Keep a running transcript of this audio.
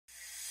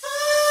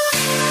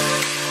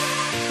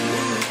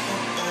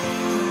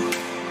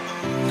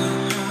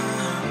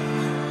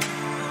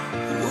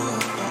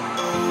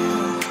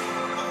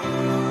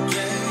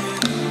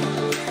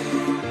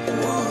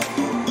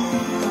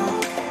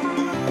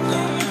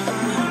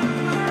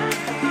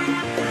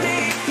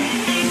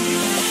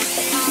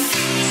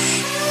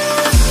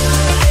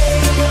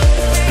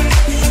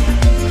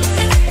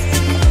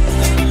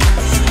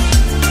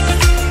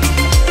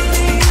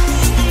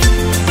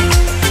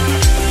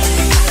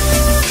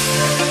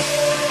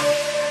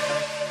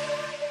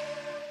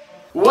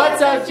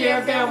What's up,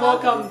 Jam Fam?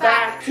 Welcome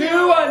back to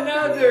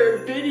another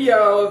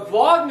video.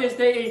 Vlogmas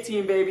Day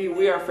 18, baby.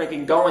 We are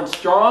freaking going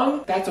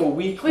strong. That's a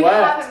week left. We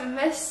haven't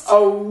missed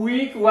a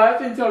week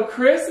left until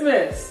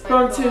Christmas.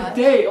 From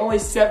today, only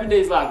 7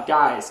 days left,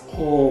 guys.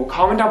 Oh,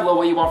 comment down below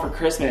what you want for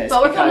Christmas.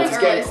 But we're coming it's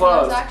early, getting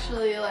close. So it's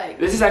actually like...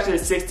 This is actually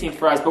the 16th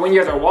for us, but when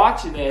you guys are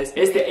watching this,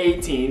 it's the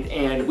 18th,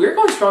 and we're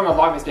going strong on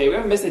Vlogmas Day. We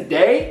haven't missed a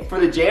day for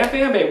the Jam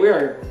Fam, babe. We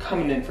are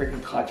coming in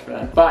freaking clutch for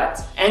them.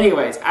 But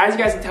anyways, as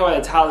you guys can tell by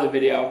the title of the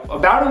video,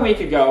 about a week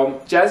ago,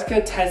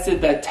 Jessica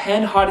tested the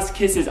 10 hottest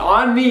kisses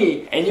on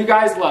me, and you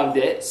guys loved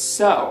it.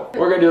 So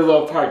we're gonna do a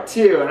little part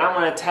 2, and I'm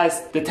gonna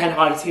test the 10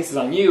 hottest kisses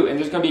on you. And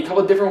there's gonna be a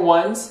couple different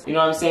ones. You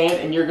know what I'm saying?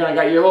 And you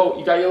got your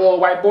little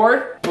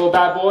whiteboard, little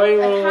bad boy,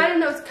 little I kind of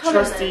know it's coming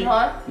trusty. in,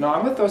 huh? No,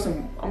 I'm gonna throw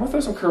some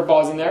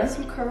curveballs in there.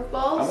 Some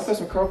curveballs. I'm gonna throw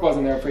some curveballs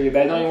in there for you,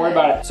 babe. Don't even worry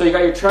about it. So you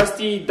got your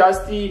trusty,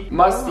 dusty,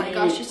 musty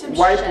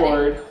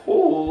whiteboard.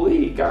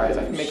 Holy guys,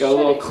 I can make a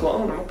little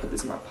clone. I'm gonna put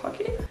this in my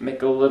pocket.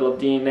 Make a little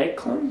DNA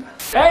clone.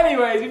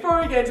 Anyways,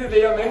 before we get into the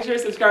video, make sure to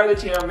subscribe to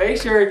the channel.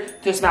 Make sure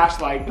to smash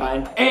the like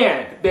button.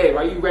 And babe,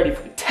 are you ready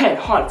for the 10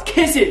 hottest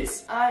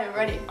kisses? I am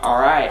ready.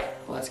 Alright,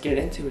 let's get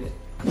into it.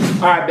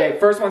 Alright,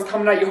 babe, first one's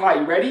coming at you hot.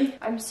 You ready?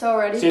 I'm so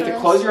ready. So you have to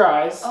close your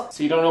eyes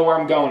so you don't know where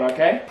I'm going,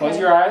 okay? Close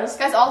your eyes.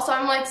 Guys, also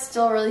I'm like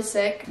still really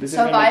sick. This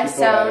so if I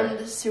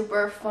sound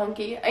super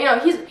funky, you know,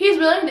 he's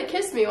willing to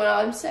kiss me when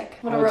I'm sick.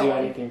 I would do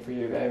anything for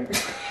you, babe.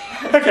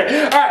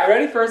 Okay, alright,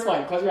 ready? First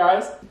one. Close your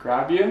eyes.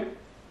 Grab you.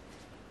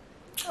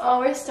 Oh,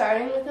 we're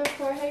starting with a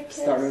forehead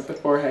kiss? Starting with the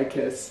forehead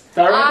kiss.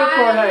 Starting with the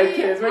forehead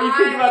kiss. What do you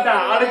think about that?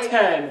 Out of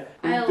 10.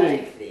 I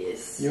like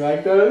these. You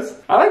like those?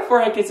 I like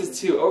forehead kisses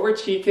too. Over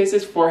cheek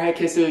kisses, forehead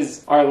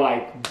kisses are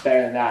like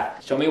better than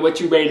that. Show me what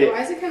you rated.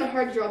 Why is it kind of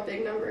hard to draw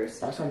big numbers?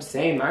 That's what I'm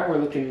saying. Mine were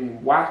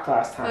looking whack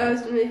last time. I'm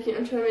trying to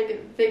make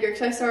it bigger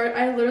because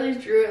I literally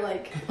drew it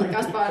like I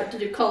was about to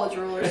do college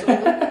rule or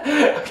something.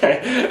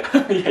 Okay.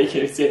 Yeah, you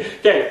can't see it.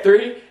 Okay,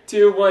 3,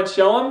 2, 1,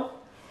 show them.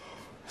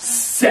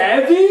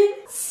 7?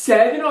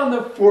 7 on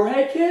the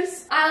forehead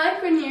kiss? I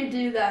like when you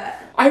do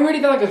that. I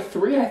rated that like a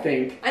 3, I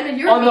think. I know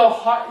you're on the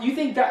hot. You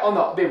think that on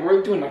the babe?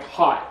 We're doing like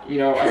hot, you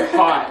know, like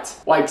hot,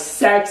 like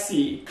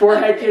sexy.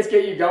 Forehead kiss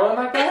get you going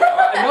like that?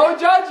 No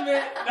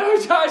judgment, no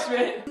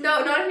judgment.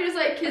 No, not if you just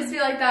like kiss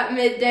me like that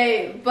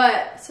midday,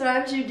 but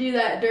sometimes you do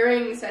that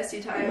during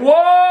sexy time.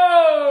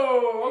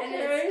 Whoa. Okay.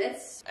 And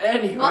it's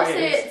anyways. I'll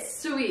say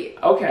it's sweet.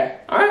 Okay.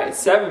 All right.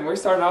 7. We're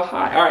starting off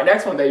high. All right.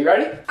 Next one, babe. You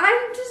ready?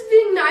 I'm just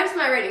being nice with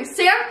my rating.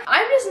 Sam,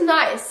 I'm just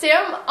nice.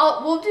 Sam,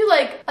 we'll do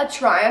like a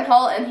try and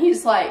haul, and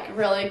he's like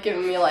really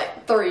giving me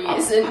like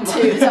 3s and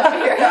 2s up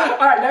here.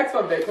 All right. Next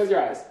one, babe. Close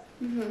your eyes.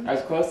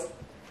 Eyes closed.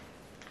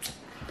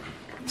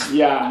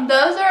 Yeah.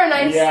 Those are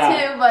nice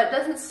too, but it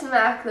doesn't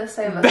smack the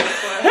same as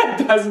before.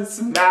 It doesn't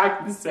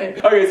smack the same.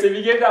 Okay, so if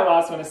you give that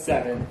last one a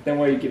 7, then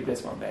what do you give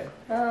this one, babe?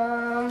 What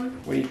are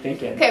you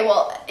thinking? Okay,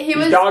 well,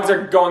 These dogs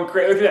are going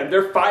crazy. Look at them.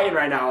 They're fighting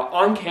right now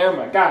on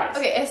camera, guys.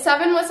 Okay, if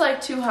 7 was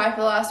like too high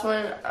for the last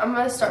one, I'm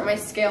gonna start my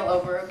scale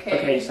over, okay?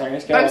 Okay, you're starting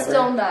your scale over. over. I'm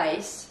still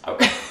nice.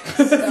 Okay.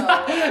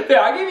 Babe,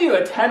 I gave you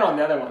a 10 on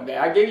the other one, babe.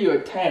 I gave you a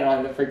 10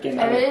 on the freaking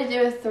I'm gonna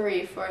do a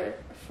 3 for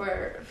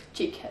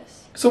cheek kiss.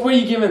 So what are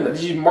you giving them?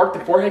 Did you mark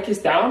the forehead kiss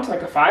down to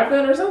like a 5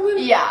 then or something?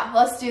 Yeah,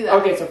 let's do that.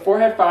 Okay, so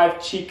forehead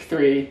 5, cheek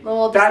 3.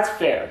 Well, that's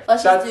fair.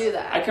 Let's just do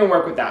that. I can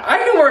work with that. I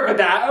can work with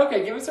that.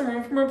 Okay, give us some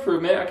room for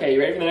improvement. Okay,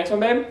 you ready for the next one,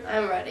 babe?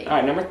 I'm ready. All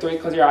right, number 3,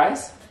 close your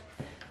eyes.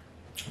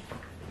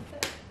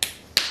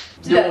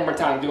 Do it one more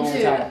time. Do it one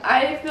more time.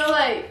 I feel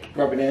like...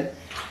 Rub it in.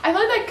 I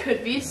feel like that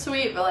could be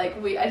sweet, but like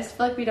I just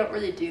feel like we don't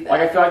really do that.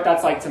 Like I feel like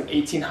that's like some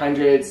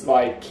 1800s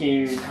like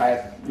king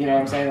type, you know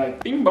what I'm saying?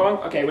 Like bing bong.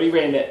 Okay, what are you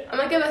rating it? I'm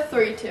gonna give it a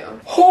 3 too.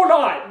 Hold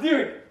on,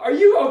 dude. Are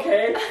you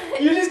okay?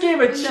 You just gave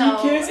a cheek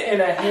kiss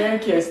and a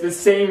hand kiss the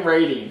same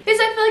rating. Because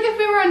I feel like if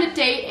we were on a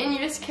date and you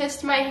just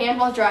kissed my hand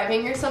while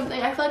driving or something,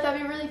 I feel like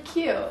that'd be really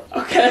cute.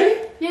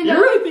 Okay. You know?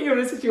 You're really thinking of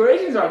the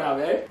situations right now,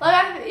 babe.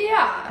 Like,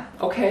 yeah.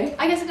 Okay.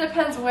 I guess it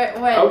depends when.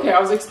 Okay, I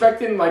was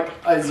expecting like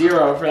a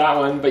 0 for that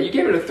one, but you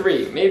gave it a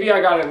 3. Maybe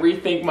I gotta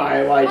rethink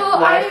my life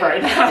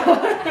right now.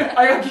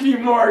 I gotta give you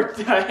more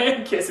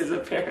hand kisses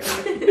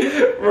apparently.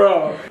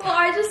 Bro. Well,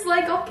 I just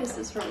like all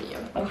kisses from you.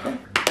 Okay.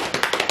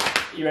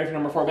 You ready for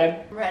number 4, babe?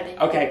 Ready.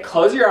 Okay,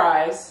 close your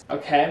eyes.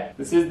 Okay,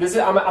 this is.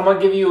 I'm gonna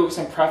give you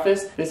some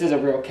preface. This is a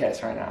real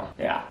kiss right now.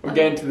 Yeah, we're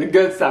getting to the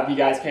good stuff, you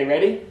guys. Okay,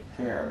 ready?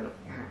 Here.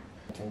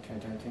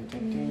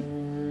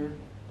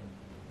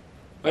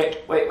 Wait.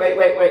 Okay,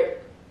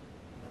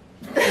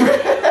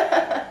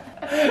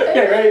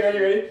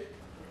 ready?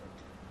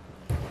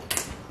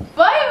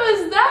 What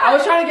was that? I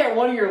was trying to get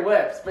one of your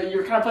lips, but you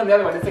were kind of putting the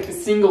other one. It's like a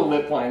single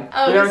lip one.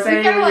 Oh, you know what I'm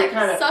saying? You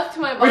kind of sucked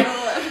my bottom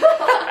lip.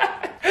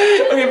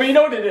 Okay, but you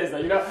know what it is though,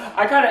 you know?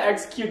 I kind of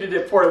executed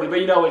it poorly, but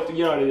you know what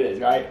it is,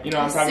 right? You know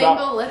what I'm talking about?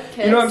 Single lip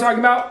kiss. You know what I'm talking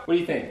about? What do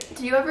you think?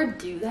 Do you ever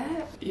do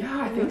that?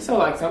 Yeah, I think so,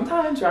 like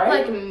sometimes, right?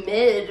 Like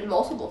mid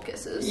multiple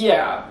kisses.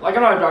 Yeah, like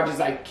I'm not about to just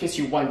like kiss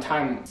you one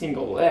time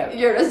single lip.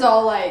 You're just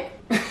all like...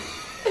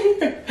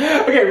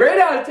 Okay, rate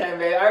out of 10,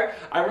 babe.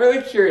 I'm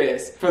really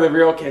curious for the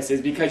real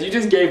kisses because you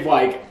just gave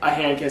like a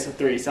hand kiss of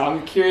 3. So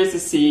I'm curious to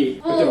see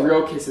what the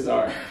real kisses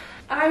are.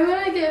 I'm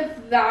gonna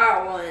give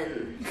that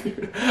one.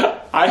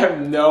 I have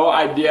no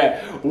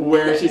idea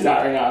where she's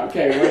at right now.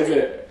 Okay, what is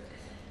it?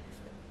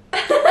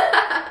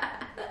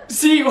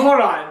 See,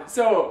 hold on.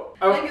 So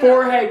a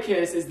forehead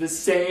kiss is the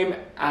same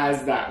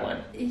as that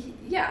one.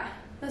 Yeah,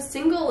 a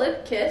single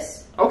lip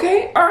kiss.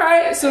 Okay, all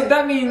right. So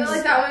that means. I feel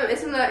like that one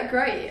isn't that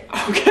great.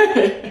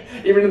 Okay,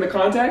 even in the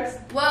context.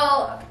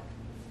 Well.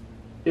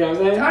 You know what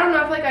I'm saying? I don't know,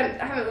 I feel like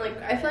I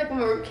haven't I feel like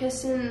when we're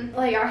kissing,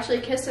 like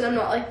actually kissing, I'm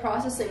not like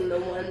processing the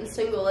one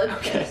single lip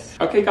kiss.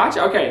 Okay,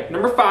 gotcha. Okay,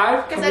 number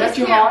 5. Because I just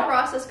can't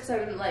process because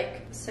I'm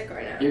like sick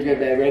right now. You're good,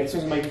 babe. Ready? This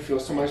one's gonna make you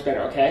feel so much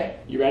better, okay?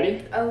 You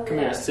ready? Oh, come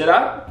here, sit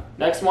up.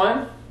 Next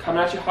one,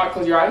 coming at you hot,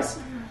 close your eyes.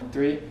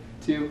 3,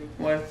 2,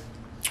 1.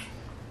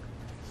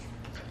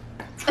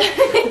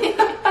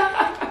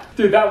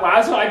 Dude, that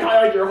last one, I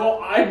got like your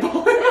whole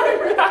eyeball in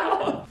my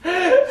mouth.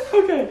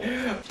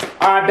 Okay.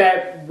 Alright,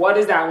 babe, what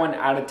is that one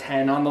out of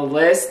 10 on the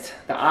list?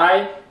 The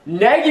eye?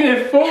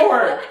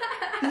 -4.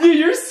 Dude,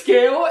 your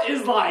scale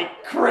is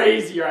like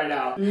crazy right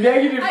now.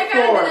 -4. I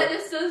gotta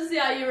just to see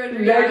how you would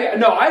react.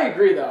 No, I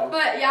agree though.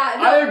 But yeah,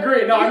 no, I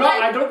agree. No, I'm not.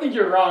 like, I don't think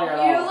you're wrong at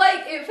all. You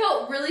like it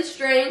felt really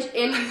strange,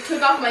 and you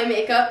took off my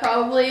makeup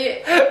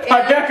probably.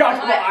 I took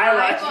off my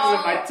eyelashes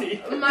and my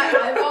teeth. My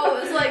eyeball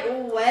was like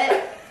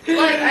wet.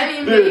 Like, I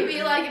mean,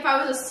 maybe like if I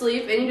was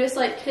asleep and you just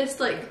like kissed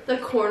like the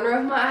corner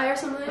of my eye or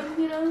something,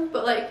 you know?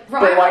 But like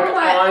right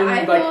on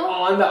my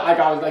eyeball. Like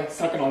I was like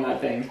sucking on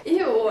that thing. Ew. You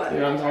know what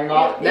I'm talking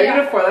about?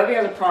 Yeah. -4. I think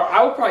I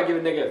would probably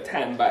give it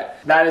 -10, but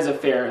that is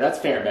that's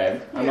fair,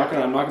 babe. I'm not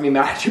gonna be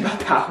mad at you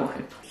about that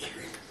one.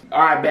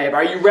 All right, babe,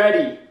 are you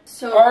ready?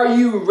 So are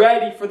you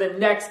ready for the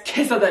next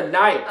kiss of the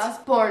night? I was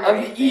born of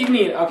the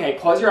evening. Okay,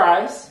 close your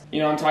eyes. You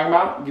know what I'm talking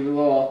about? Give it a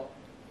little.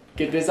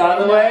 Get this out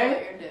of the way.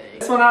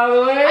 This one out of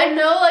the way. I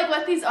know like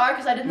what these are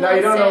because I didn't know. No,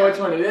 you don't know which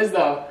one it is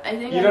though. I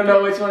think you don't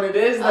know which one it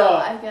is though.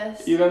 I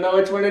guess. You don't know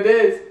which one it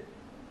is.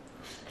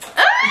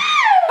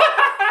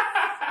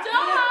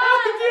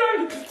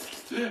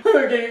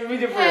 Okay, let me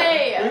do it for real.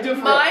 Let me do it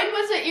for mine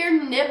was at your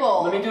nibble.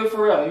 Let me do it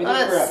for real. Let me do it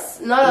for real.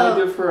 No, let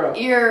me do it for real.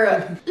 Your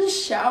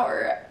shower.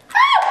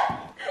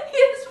 He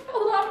just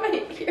pulled off my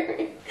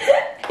earring.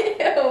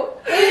 Ew.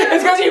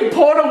 It's because you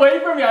pulled away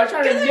from me. I was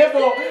trying to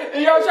nibble.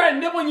 And I was trying to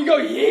nibble and you go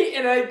yeet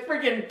and I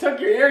freaking took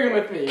your earring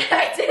with me.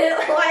 I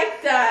didn't like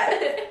that.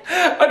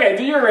 Okay,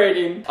 do your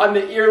rating on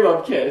the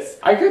earlobe kiss.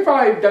 I could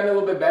probably have done it a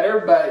little bit better,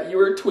 but you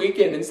were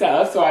tweaking and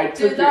stuff, so I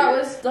took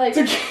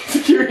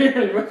took your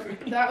earring with me.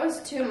 That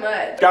was too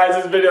much. Guys,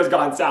 this video's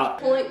gone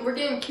south. We're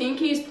getting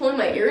kinky. He's pulling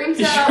my earrings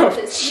out with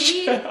his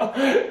teeth.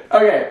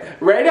 Okay,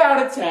 rate out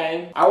of 10.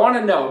 I want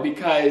to know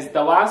because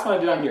the last one I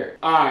did on your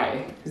eye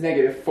is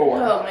 -4.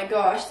 Oh my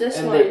gosh, this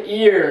and one. And the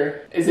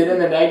ear, is it in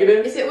the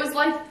negatives? If it was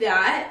like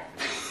that.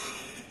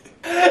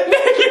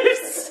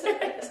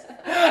 -6.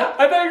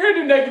 I thought you were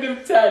going to do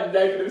 -10,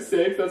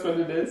 -6, that's what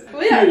it is.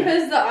 Well, yeah,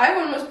 because the eye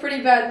one was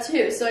pretty bad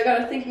too, so I got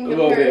to think in comparison.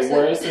 A little bit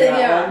worse than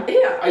that one?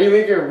 Yeah. Are you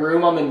leaving your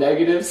room on the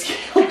negative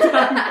scale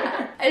down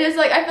there? I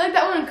feel like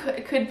that one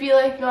could be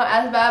like not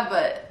as bad,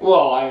 but.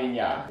 Well, I mean,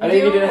 yeah. I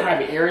think you didn't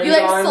have earrings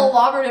on. You like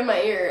slobbered in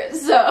my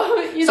ears, so.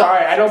 You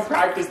Sorry, I don't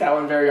practice that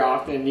one very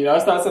often. You know,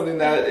 it's not something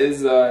that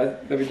is,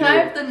 that we do. Can I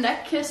have the neck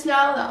kiss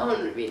now? That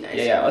one would be nice.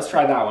 Yeah, let's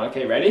try that one.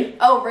 Okay, ready?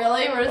 Oh,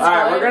 really? We're just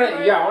Alright, we're gonna,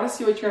 I want to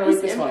see what you're gonna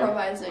with this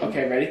improvising. one.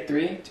 Okay, ready?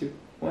 3, 2,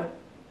 1.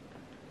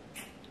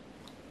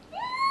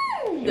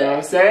 You know what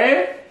I'm saying?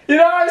 You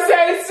know what I'm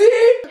saying?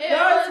 See?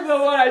 That's the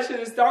one I should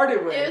have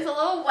started with. It was a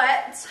little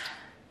wet.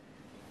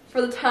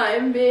 For the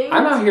time being.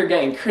 I'm out here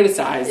getting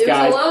criticized,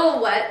 guys. It was a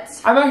little wet.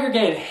 I'm out here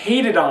getting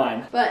hated on.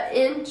 But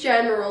in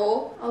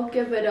general, I'll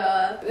give it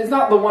a... It's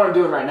not the one I'm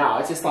doing right now.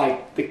 It's just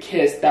like the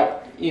kiss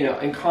that, you know,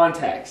 in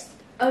context.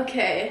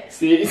 Okay.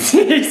 See,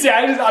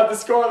 I just upped the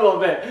score a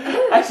little bit.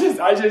 I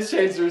just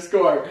changed your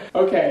score.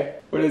 Okay,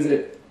 what is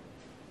it?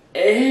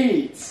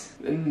 8.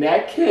 The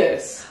neck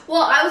kiss.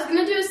 Well, I was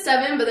gonna do a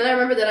 7, but then I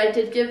remembered that I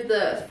did give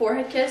the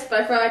forehead kiss, but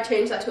I forgot I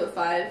changed that to a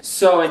 5.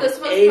 So an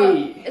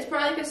 8. It's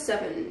probably like a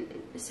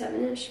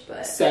 7-ish,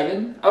 but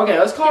 7? Okay,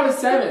 let's call it a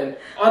 7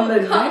 on the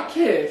neck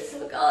kiss.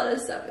 We'll call it a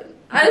 7.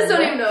 I just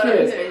don't even know what I'm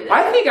doing there.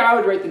 I think I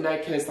would rate the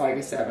neck kiss like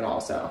a 7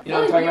 also. You know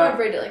what I'm talking about? I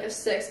would rate it like a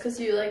 6 because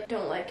you like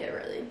don't like it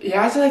really.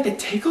 Yeah, I feel like it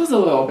tickles a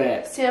little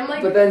bit. Sam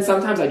like. But then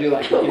sometimes I do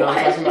like it. You know what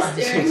I'm talking about?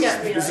 Staring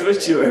at me. This is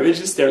what she literally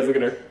just stares. Look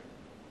at her.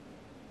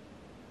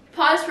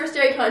 Pause for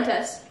staring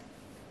contest.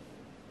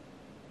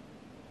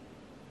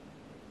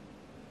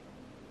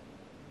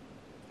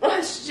 Oh,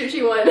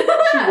 she won.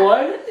 She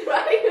won?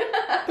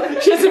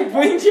 She hasn't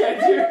blinked yet,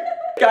 dude.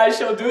 Guys,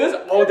 she'll do this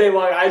all day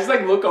long. I just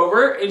like look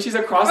over and she's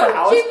across the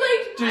house. She's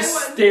like,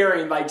 just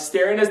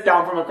staring us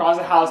down from across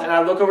the house. And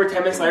I look over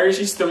 10 minutes later and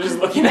she's still just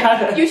looking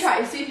at us. You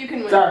try, see if you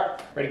can win. Sorry.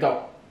 Ready,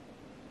 go.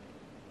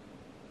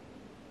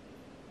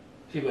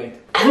 She blinked.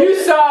 You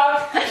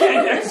suck! Okay,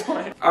 next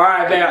one.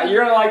 Alright, babe,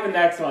 you're gonna like the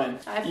next one.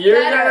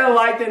 You're gonna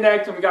like the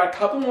next one. We got a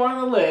couple more on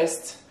the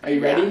list. Are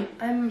you ready?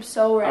 I'm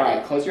so ready.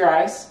 Alright, close your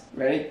eyes.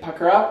 Ready?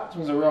 Pucker up. This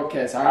one's a real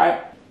kiss,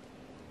 alright?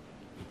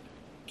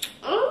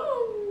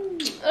 Oh,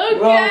 okay.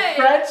 Little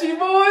Frenchy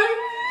boy?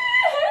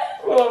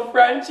 Little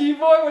Frenchy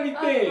boy? What do you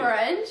think? A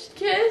French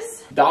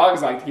kiss?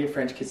 Dogs like to give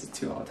French kisses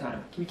too all the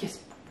time. Give me a kiss.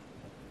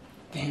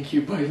 Thank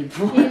you, buddy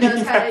boy. He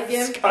knows how to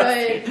give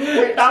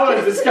good. That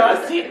was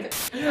disgusting.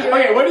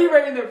 Okay, what are you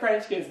rating the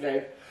French kiss,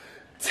 babe?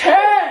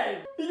 10!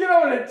 You get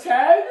on a 10? Yeah,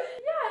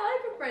 I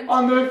like a French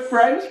on kiss. On the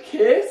French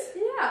kiss?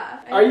 Yeah.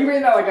 Are you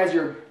rating that like as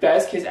your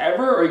best kiss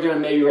ever, or are you gonna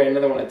maybe rate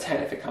another one a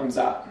 10 if it comes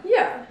up?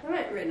 Yeah, I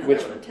might rate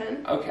another one a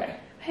 10. Okay.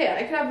 Hey,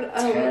 I could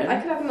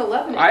have an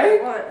 11 if I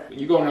want.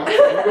 You going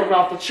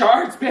off the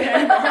charts, babe.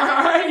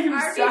 Alright, you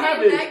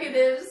savage.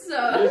 Negatives,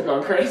 so. You're just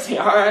going crazy,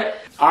 alright?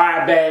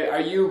 Alright, babe, are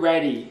you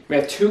ready? We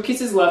have 2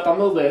 kisses left on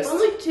the list.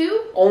 Only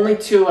 2? Only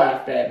 2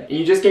 left, babe. And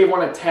you just gave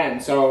one a 10,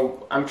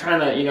 so I'm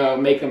trying to, you know,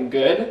 make them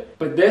good.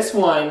 But this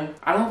one,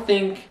 I don't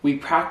think we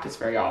practice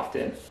very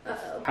often.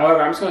 Uh-oh. However,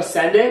 I'm just gonna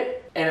send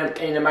it, and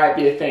it might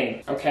be a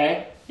thing,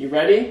 okay? You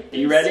ready? Are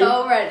you ready?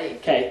 So ready.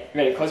 Okay,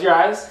 ready? Close your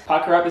eyes.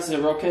 Pucker up. This is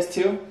a real kiss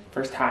too.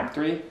 First time.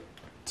 3,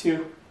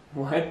 2,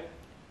 1. There's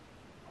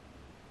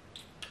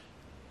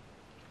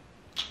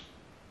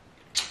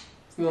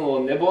a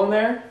little nibble in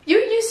there. You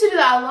used to do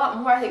that a lot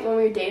more, I think, when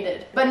we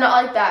dated. But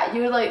not like that.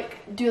 You would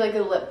like do like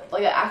a lip,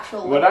 like an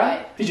actual lip Would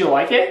I? Did you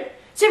like it?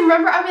 See,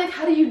 remember, I'd be like,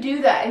 how do you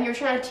do that? And you were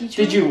trying to teach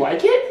me. Did you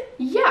like it?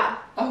 Yeah.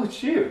 Oh,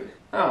 shoot.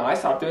 Oh, I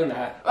stopped doing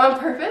that. On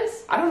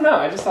purpose? I don't know.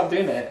 I just stopped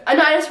doing it. I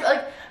know.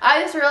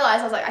 I just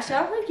realized. I was like, actually,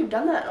 I don't think you've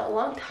done that in a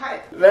long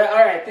time. All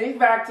right, think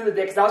back to the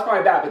day, because that was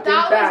probably bad. But think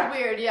back. That was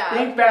weird. Yeah.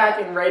 Think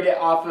back and rate it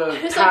off of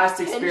past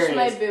experience.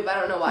 I just my boob. I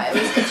don't know why it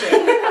was itching.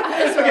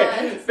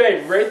 Okay,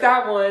 babe, rate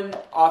that one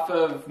off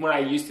of when I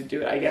used to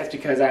do it. I guess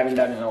because I haven't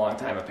done it in a long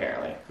time.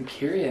 Apparently, I'm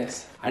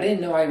curious. I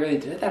didn't know I really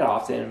did it that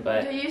often,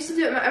 but you used to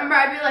do it. I remember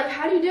I'd be like,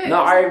 "How do you do it?"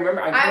 No, I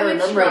remember. I would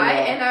remember try,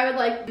 and I would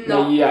like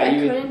no. Yeah, I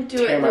you couldn't would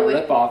do tear it my the way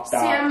lip off.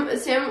 Sam,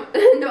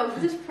 no,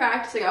 just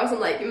practicing. I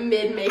wasn't like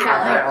mid makeup,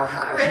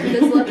 like ripping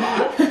his lip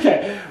off.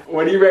 Okay,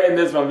 what are you rating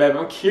this one, babe?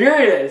 I'm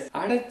curious.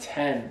 Out of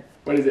 10,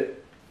 what is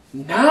it?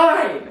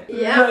 9.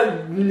 Yeah.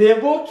 The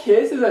nibble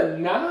kiss is a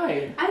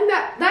 9. I think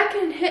that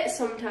can hit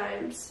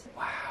sometimes.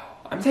 Wow.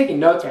 I'm taking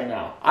notes right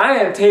now. I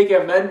am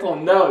taking mental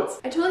notes.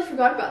 I totally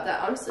forgot about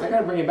that, honestly. I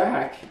gotta bring it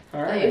back.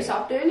 All right. That you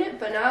stopped doing it,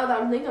 but now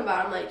that I'm thinking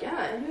about it, I'm like,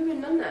 yeah, who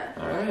even done that?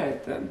 All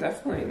right,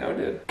 definitely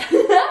noted.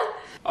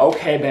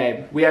 Okay,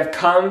 babe. We have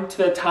come to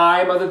the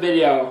time of the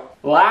video.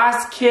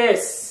 Last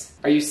kiss.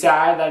 Are you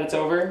sad that it's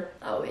over?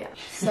 Oh yeah,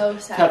 so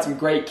sad. Had some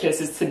great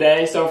kisses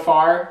today so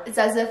far. It's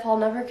as if I'll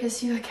never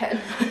kiss you again.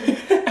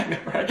 I know,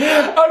 right?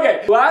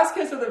 Okay, last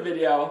kiss of the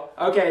video.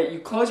 Okay, you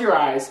close your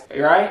eyes,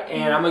 right?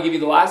 And I'm gonna give you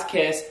the last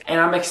kiss,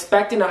 and I'm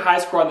expecting a high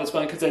score on this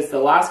one because it's the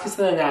last kiss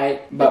of the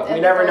night. But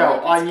we never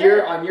know. On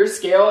your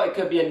scale, it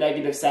could be a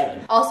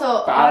 -7. Also,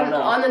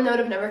 on the note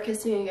of never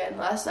kissing again,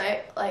 last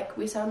night, like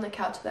we sat on the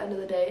couch at the end of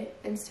the day,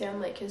 and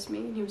Sam like kissed me,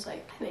 and he was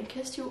like, "I haven't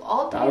kissed you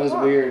all day." That was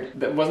weird.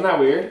 Wasn't that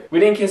weird? We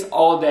didn't kiss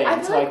all day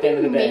until like the end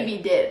of the day. Maybe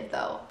did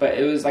though. But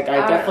it was like I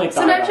definitely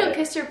thought. Sometimes you'll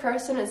kiss your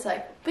person. It's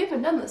like we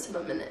haven't done this in a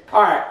minute.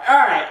 All right.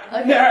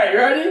 Okay. All right. You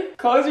ready?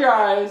 Close your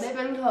eyes. They've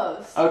been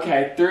closed.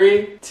 Okay.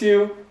 3,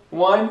 2,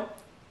 1.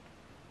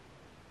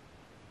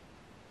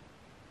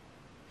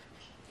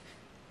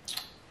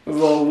 It was a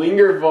little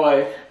linger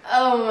boy.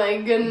 Oh my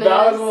goodness.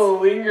 That was a little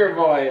linger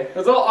boy. It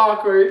was a little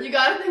awkward. You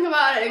gotta think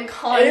about it in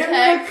context.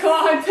 In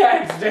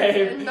context,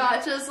 babe.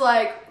 Not just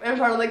like in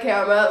front of the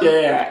camera.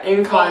 Yeah,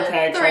 in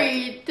context.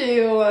 3,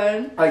 2,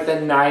 1. Like the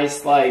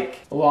nice, like,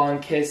 long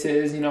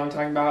kisses, you know what I'm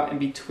talking about, in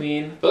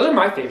between. Those are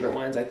my favorite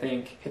ones, I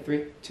think. Okay,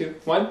 3, 2,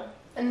 1.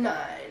 A 9.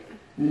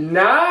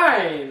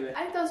 9!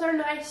 I think those are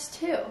nice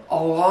too.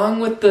 Along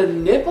with the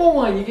nipple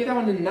one, you gave that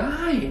one a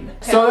 9.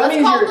 Okay, so that let's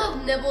means call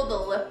the nibble the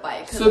lip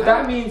bite. So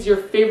that means your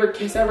favorite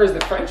kiss ever is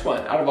the French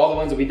one, out of all the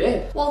ones that we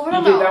did. Well, what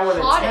about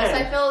hottest?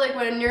 I feel like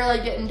when you're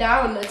like getting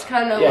down, that's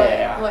kind of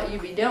what you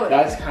be doing.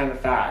 That's kind of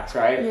facts,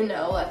 right? You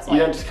know, that's like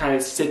you don't just kind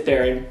of sit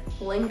there and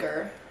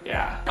linger.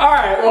 Yeah.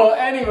 Alright, well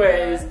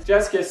anyways,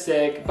 Jessica's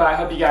sick, but I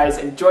hope you guys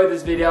enjoyed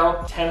this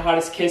video. 10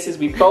 hottest kisses,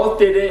 we both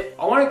did it.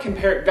 I want to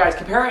compare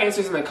our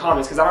answers in the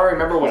comments, because I don't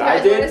remember what I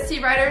did. You want to see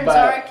Ryder and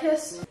Zara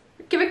kiss?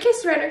 Give a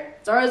kiss, Ryder.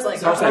 Zara's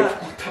like,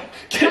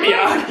 get me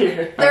out of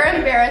here. They're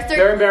embarrassed.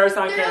 They're embarrassed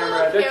on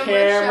camera. They're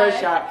camera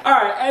shy.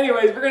 Alright,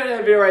 anyways, we're going to end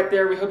the video right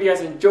there. We hope you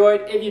guys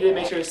enjoyed. If you did,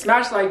 make sure to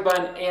smash the like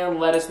button and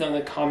let us know in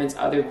the comments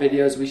other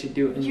videos we should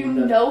do in the future. You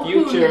know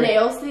who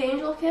nails the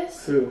angel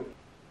kiss? Who?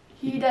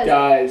 He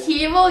does.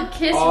 He will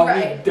kiss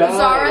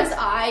Zara's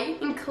eye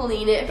and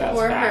clean it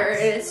for her, and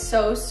it's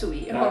so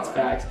sweet. That's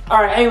facts.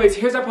 Alright, anyways,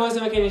 here's our post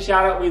notification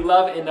shout out. We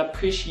love and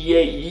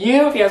appreciate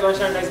you. If you guys want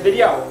to share our next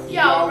video, you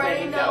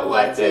already know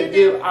what to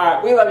do.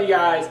 Alright, we love you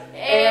guys.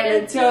 And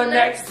until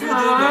next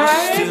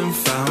time.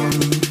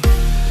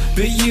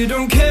 But you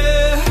don't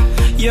care,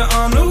 you're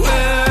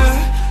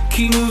unaware.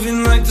 keep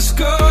moving like the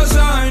scars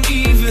aren't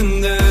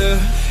even there.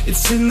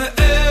 It's in the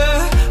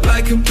air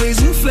like a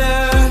blazing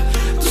flare.